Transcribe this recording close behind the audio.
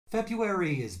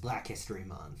February is Black History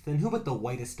Month, and who but the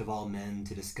whitest of all men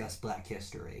to discuss Black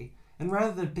history? And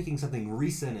rather than picking something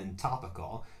recent and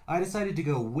topical, I decided to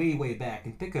go way back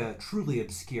and pick a truly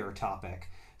obscure topic,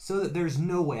 so that there's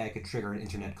no way I could trigger an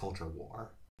internet culture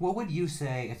war. What would you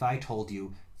say if I told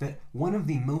you that one of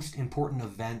the most important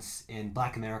events in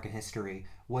Black American history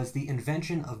was the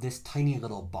invention of this tiny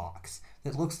little box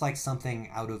that looks like something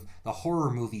out of the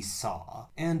horror movie Saw?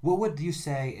 And what would you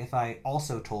say if I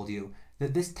also told you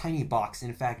that this tiny box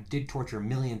in fact did torture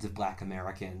millions of Black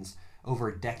Americans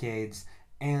over decades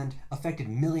and affected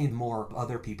millions more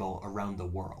other people around the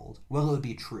world? Well, it would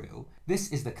be true.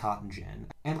 This is the cotton gin,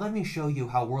 and let me show you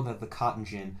how a world of the cotton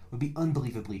gin would be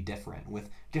unbelievably different,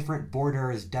 with different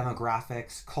borders,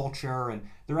 demographics, culture, and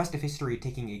the rest of history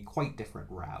taking a quite different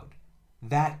route.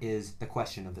 That is the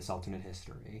question of this alternate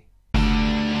history.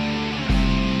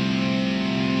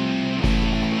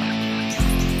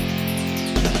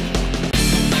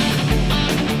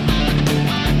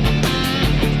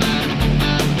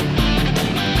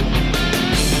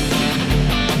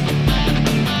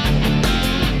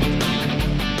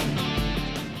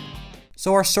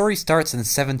 So our story starts in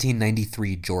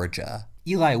 1793 Georgia.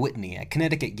 Eli Whitney, a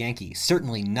Connecticut Yankee,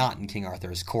 certainly not in King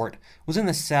Arthur's court, was in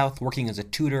the South working as a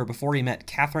tutor before he met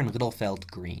Catherine Littlefeld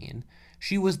Greene.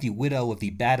 She was the widow of the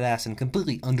badass and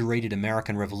completely underrated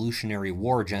American Revolutionary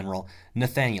War general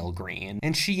Nathaniel Greene,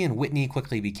 and she and Whitney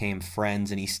quickly became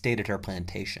friends and he stayed at her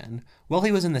plantation. While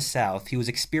he was in the South, he was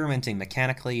experimenting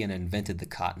mechanically and invented the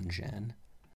cotton gin.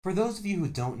 For those of you who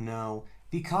don't know,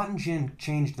 the cotton gin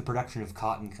changed the production of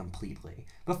cotton completely.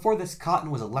 Before this,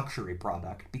 cotton was a luxury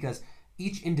product because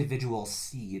each individual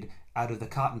seed out of the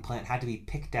cotton plant had to be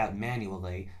picked out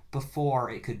manually before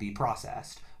it could be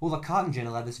processed. Well, the cotton gin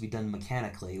allowed this to be done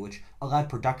mechanically, which allowed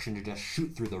production to just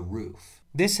shoot through the roof.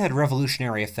 This had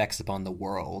revolutionary effects upon the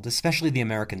world, especially the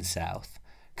American South.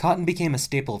 Cotton became a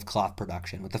staple of cloth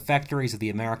production, with the factories of the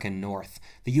American North,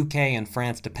 the UK, and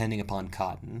France depending upon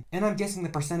cotton. And I'm guessing the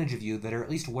percentage of you that are at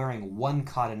least wearing one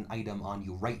cotton item on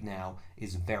you right now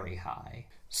is very high.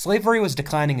 Slavery was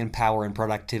declining in power and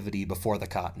productivity before the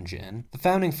cotton gin. The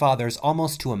founding fathers,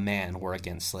 almost to a man, were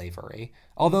against slavery.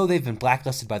 Although they've been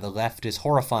blacklisted by the left as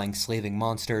horrifying slaving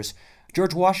monsters,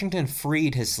 George Washington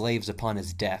freed his slaves upon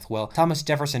his death, while Thomas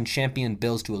Jefferson championed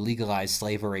bills to legalize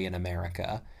slavery in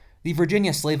America. The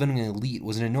Virginia slave-owning elite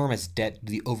was in enormous debt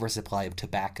to the oversupply of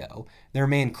tobacco, their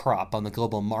main crop on the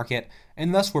global market,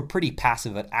 and thus were pretty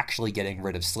passive at actually getting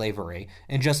rid of slavery,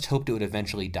 and just hoped it would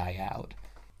eventually die out.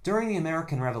 During the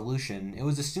American Revolution, it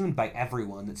was assumed by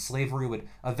everyone that slavery would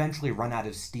eventually run out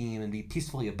of steam and be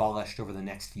peacefully abolished over the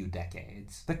next few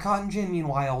decades. The cotton gin,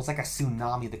 meanwhile, was like a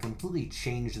tsunami that completely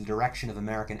changed the direction of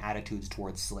American attitudes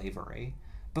towards slavery.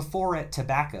 Before it,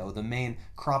 tobacco, the main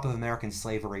crop of American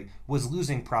slavery, was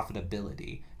losing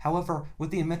profitability. However, with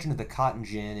the invention of the cotton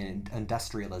gin and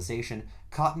industrialization,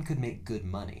 cotton could make good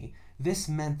money. This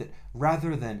meant that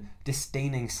rather than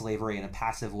disdaining slavery in a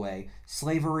passive way,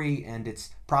 slavery and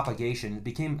its propagation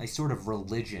became a sort of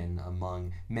religion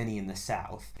among many in the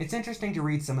South. It's interesting to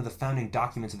read some of the founding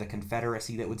documents of the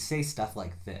Confederacy that would say stuff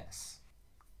like this.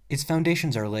 Its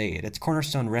foundations are laid, its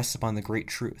cornerstone rests upon the great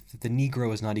truth that the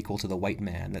Negro is not equal to the white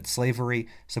man, that slavery,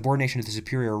 subordination to the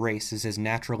superior race, is his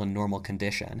natural and normal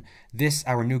condition. This,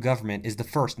 our new government, is the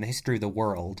first in the history of the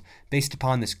world, based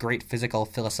upon this great physical,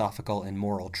 philosophical, and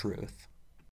moral truth.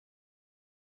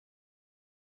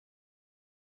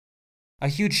 A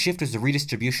huge shift was the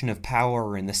redistribution of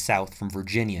power in the South from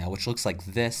Virginia, which looks like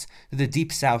this, to the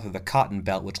Deep South or the Cotton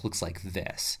Belt, which looks like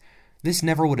this. This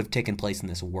never would have taken place in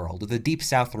this world, with the Deep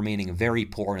South remaining very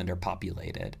poor and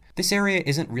underpopulated. This area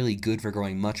isn't really good for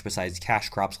growing much besides cash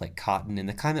crops like cotton, and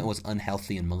the climate was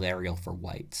unhealthy and malarial for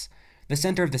whites. The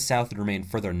center of the South would remain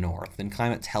further north, and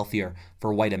climates healthier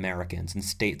for white Americans in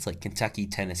states like Kentucky,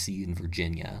 Tennessee, and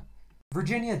Virginia.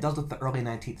 Virginia dealt with the early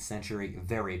 19th century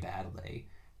very badly.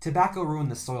 Tobacco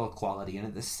ruined the soil quality, and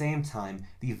at the same time,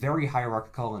 the very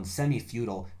hierarchical and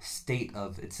semi-feudal state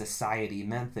of its society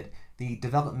meant that the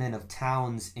development of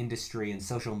towns, industry, and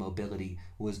social mobility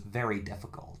was very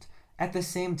difficult. At the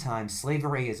same time,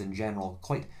 slavery is in general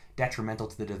quite detrimental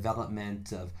to the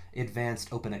development of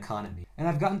advanced open economy. And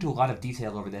I've gotten to a lot of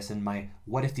detail over this in my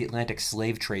What If the Atlantic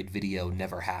Slave Trade video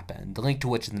never happened, the link to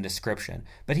which is in the description,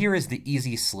 but here is the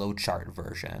easy slow chart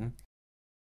version.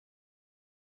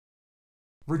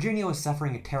 Virginia was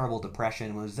suffering a terrible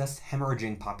depression and was thus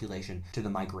hemorrhaging population to the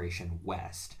migration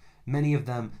west, many of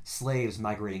them slaves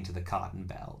migrating to the Cotton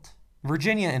Belt.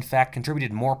 Virginia, in fact,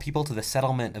 contributed more people to the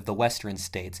settlement of the western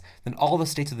states than all the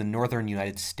states of the northern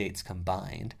United States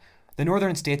combined. The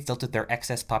northern states dealt with their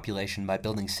excess population by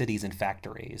building cities and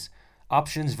factories.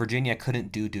 options Virginia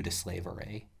couldn't do due to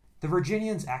slavery. The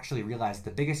Virginians actually realized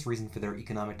the biggest reason for their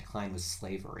economic decline was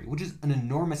slavery, which is an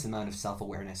enormous amount of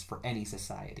self-awareness for any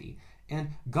society,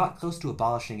 and got close to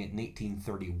abolishing it in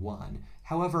 1831.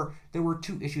 However, there were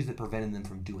two issues that prevented them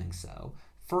from doing so.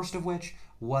 First of which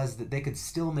was that they could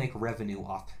still make revenue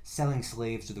off selling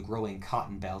slaves to the growing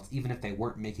cotton belt, even if they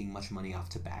weren't making much money off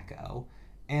tobacco.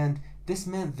 And this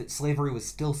meant that slavery was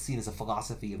still seen as a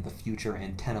philosophy of the future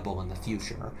and tenable in the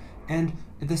future. And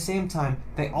at the same time,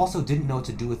 they also didn't know what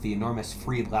to do with the enormous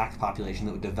free black population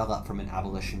that would develop from an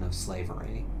abolition of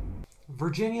slavery.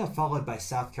 Virginia, followed by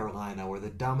South Carolina, were the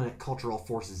dominant cultural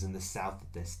forces in the South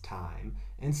at this time.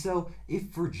 And so, if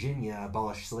Virginia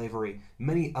abolished slavery,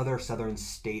 many other southern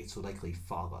states would likely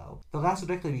follow. The last would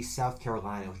likely be South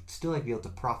Carolina, which would still be able to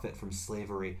profit from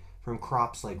slavery from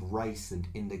crops like rice and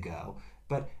indigo.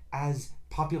 But as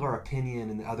popular opinion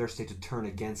in the other states would turn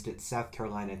against it, South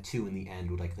Carolina too in the end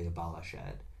would likely abolish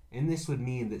it. And this would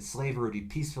mean that slavery would be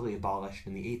peacefully abolished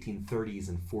in the 1830s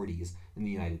and 40s in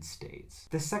the United States.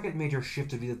 The second major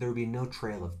shift would be that there would be no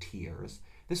Trail of Tears.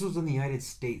 This was when the United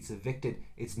States evicted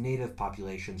its native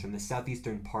populations from the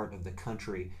southeastern part of the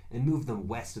country and moved them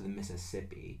west of the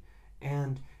Mississippi.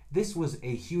 And this was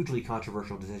a hugely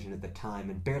controversial decision at the time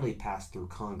and barely passed through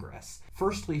Congress.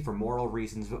 Firstly, for moral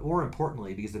reasons, but more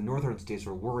importantly, because the northern states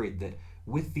were worried that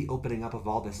with the opening up of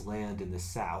all this land in the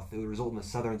South, it would result in the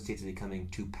southern states becoming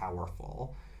too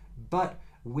powerful. But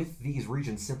with these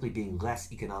regions simply being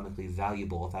less economically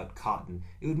valuable without cotton,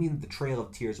 it would mean that the Trail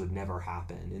of Tears would never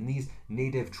happen, and these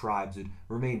native tribes would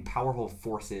remain powerful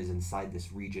forces inside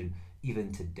this region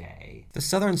even today. The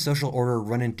Southern social order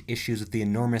run into issues with the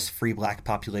enormous free black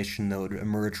population that would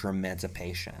emerge from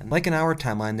emancipation. Like in our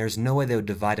timeline, there's no way they would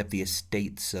divide up the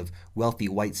estates of wealthy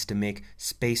whites to make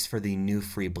space for the new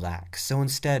free blacks. So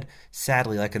instead,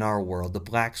 sadly, like in our world, the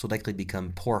blacks would likely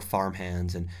become poor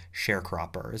farmhands and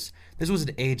sharecroppers. This was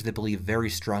an age that believed very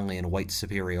strongly in white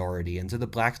superiority, and so the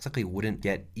blacks likely wouldn't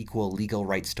get equal legal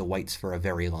rights to whites for a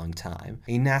very long time.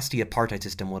 A nasty apartheid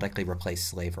system would likely replace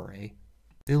slavery.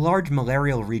 The large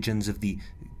malarial regions of the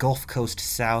Gulf Coast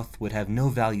South would have no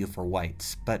value for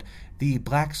whites, but the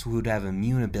blacks who would have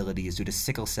immune abilities due to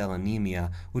sickle cell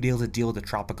anemia would be able to deal with the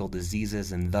tropical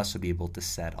diseases and thus would be able to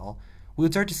settle. We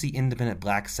would start to see independent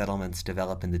black settlements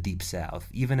develop in the Deep South,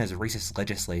 even as racist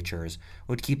legislatures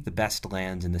would keep the best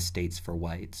lands in the states for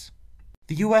whites.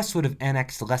 The U.S. would have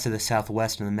annexed less of the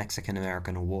Southwest in the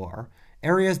Mexican-American War.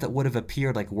 Areas that would have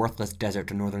appeared like worthless desert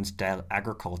to northern-style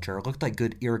agriculture looked like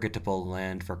good irrigatable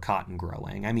land for cotton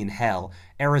growing. I mean, hell,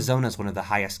 Arizona is one of the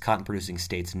highest cotton-producing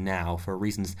states now, for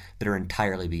reasons that are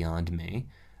entirely beyond me.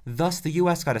 Thus, the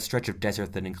U.S. got a stretch of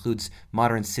desert that includes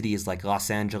modern cities like Los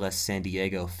Angeles, San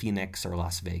Diego, Phoenix, or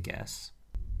Las Vegas.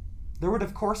 There would,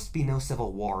 of course, be no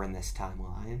civil war in this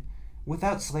timeline.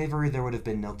 Without slavery, there would have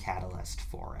been no catalyst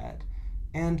for it.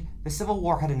 And the Civil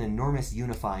War had an enormous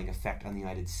unifying effect on the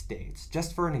United States.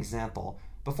 Just for an example,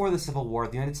 before the Civil War,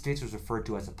 the United States was referred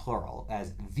to as a plural,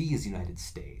 as these United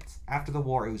States. After the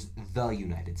war, it was the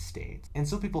United States. And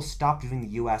so people stopped viewing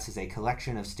the U.S. as a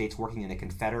collection of states working in a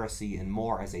confederacy and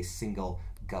more as a single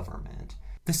government.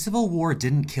 The Civil War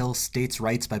didn't kill states'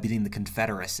 rights by beating the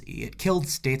Confederacy. It killed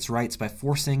states' rights by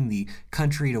forcing the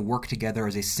country to work together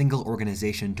as a single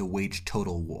organization to wage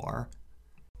total war.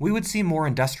 We would see more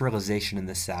industrialization in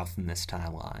the South in this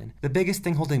timeline. The biggest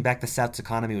thing holding back the South's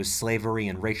economy was slavery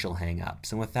and racial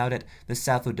hang-ups, and without it, the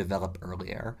South would develop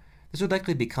earlier. This would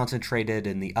likely be concentrated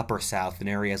in the Upper South in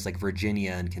areas like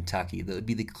Virginia and Kentucky that would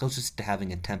be the closest to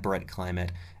having a temperate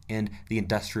climate and the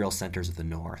industrial centers of the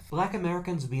North. Black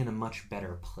Americans would be in a much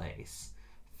better place.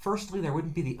 Firstly, there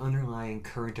wouldn't be the underlying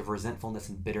current of resentfulness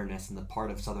and bitterness on the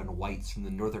part of Southern whites from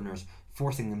the Northerners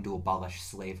forcing them to abolish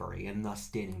slavery, and thus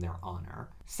staining their honor.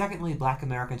 Secondly, black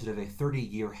Americans would have a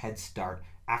 30-year head start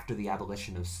after the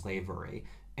abolition of slavery,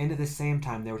 and at the same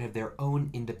time they would have their own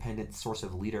independent source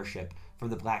of leadership from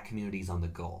the black communities on the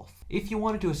Gulf. If you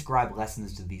wanted to ascribe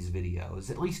lessons to these videos,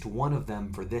 at least one of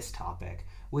them for this topic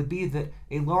would be that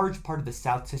a large part of the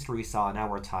South's history we saw in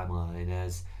our timeline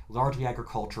as largely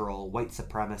agricultural, white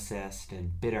supremacist,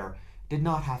 and bitter did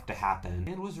not have to happen,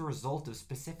 and was a result of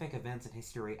specific events in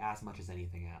history as much as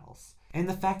anything else. And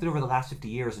the fact that over the last 50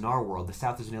 years in our world, the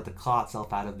South has been able to claw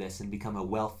itself out of this and become a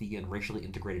wealthy and racially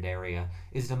integrated area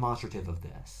is demonstrative of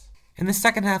this. In the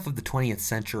second half of the 20th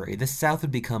century, the South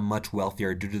would become much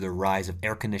wealthier due to the rise of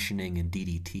air conditioning and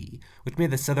DDT, which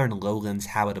made the southern lowlands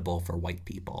habitable for white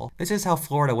people. This is how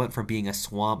Florida went from being a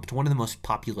swamp to one of the most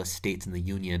populous states in the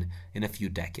Union in a few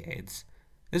decades.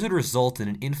 This would result in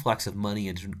an influx of money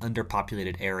into an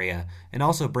underpopulated area and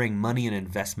also bring money and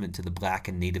investment to the black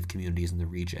and native communities in the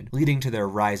region, leading to their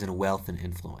rise in wealth and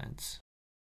influence.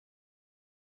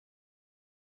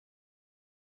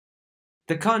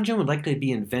 The cotton gin would likely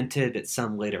be invented at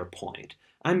some later point.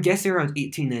 I'm guessing around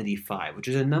 1895, which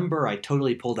is a number I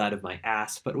totally pulled out of my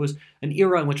ass, but was an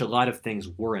era in which a lot of things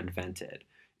were invented.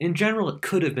 In general, it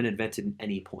could have been invented at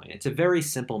any point. It's a very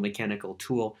simple mechanical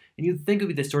tool, and you'd think it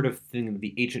would be the sort of thing that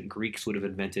the ancient Greeks would have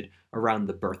invented around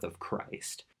the birth of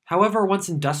Christ. However, once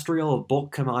industrial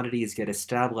bulk commodities get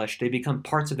established, they become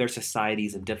parts of their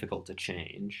societies and difficult to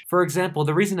change. For example,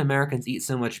 the reason Americans eat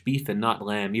so much beef and not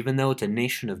lamb, even though it's a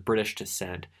nation of British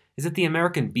descent, is that the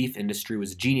American beef industry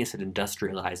was genius at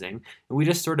industrializing, and we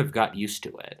just sort of got used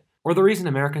to it. Or the reason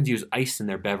Americans use ice in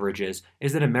their beverages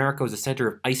is that America was the center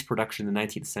of ice production in the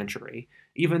 19th century,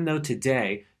 even though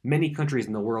today, many countries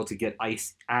in the world could get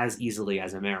ice as easily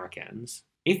as Americans.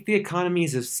 If the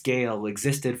economies of scale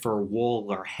existed for wool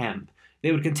or hemp,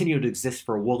 they would continue to exist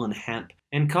for wool and hemp,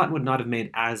 and cotton would not have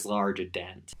made as large a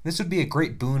dent. This would be a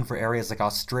great boon for areas like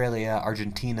Australia,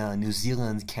 Argentina, New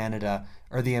Zealand, Canada,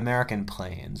 or the American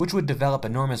plains, which would develop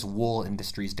enormous wool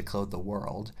industries to clothe the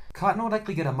world. Cotton would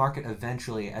likely get a market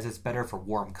eventually, as it's better for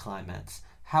warm climates.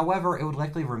 However, it would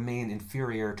likely remain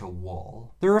inferior to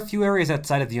wool. There are a few areas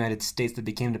outside of the United States that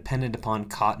became dependent upon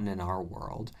cotton in our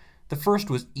world. The first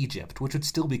was Egypt, which would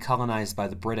still be colonized by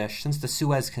the British since the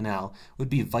Suez Canal would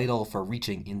be vital for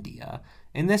reaching India.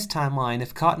 In this timeline,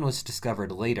 if cotton was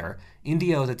discovered later,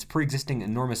 India, with its pre-existing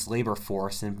enormous labor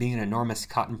force and being an enormous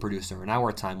cotton producer in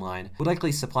our timeline, would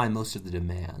likely supply most of the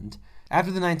demand.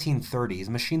 After the 1930s,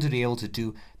 machines would be able to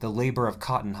do the labor of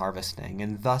cotton harvesting,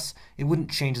 and thus it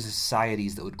wouldn't change the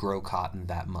societies that would grow cotton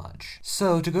that much.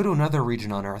 So, to go to another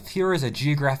region on Earth, here is a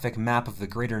geographic map of the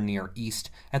greater Near East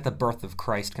at the birth of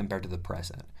Christ compared to the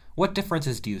present. What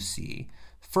differences do you see?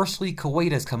 Firstly,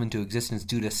 Kuwait has come into existence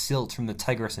due to silt from the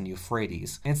Tigris and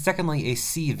Euphrates, and secondly, a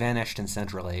sea vanished in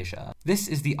Central Asia. This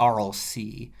is the Aral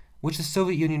Sea, which the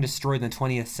Soviet Union destroyed in the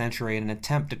 20th century in an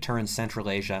attempt to turn Central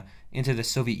Asia into the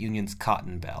Soviet Union's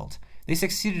cotton belt. They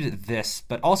succeeded at this,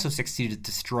 but also succeeded at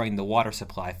destroying the water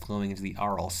supply flowing into the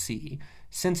Aral Sea,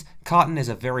 since cotton is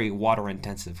a very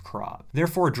water-intensive crop,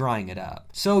 therefore drying it up.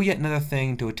 So yet another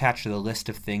thing to attach to the list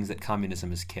of things that communism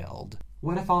has killed.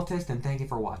 Whatifalthist, and thank you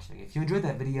for watching. If you enjoyed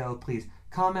that video, please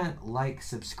comment, like,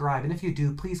 subscribe, and if you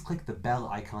do, please click the bell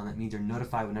icon. That means you're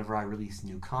notified whenever I release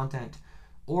new content.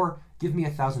 Or give me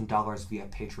 $1,000 via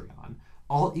Patreon.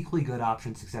 All equally good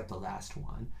options except the last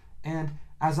one. And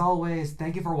as always,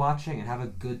 thank you for watching and have a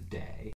good day.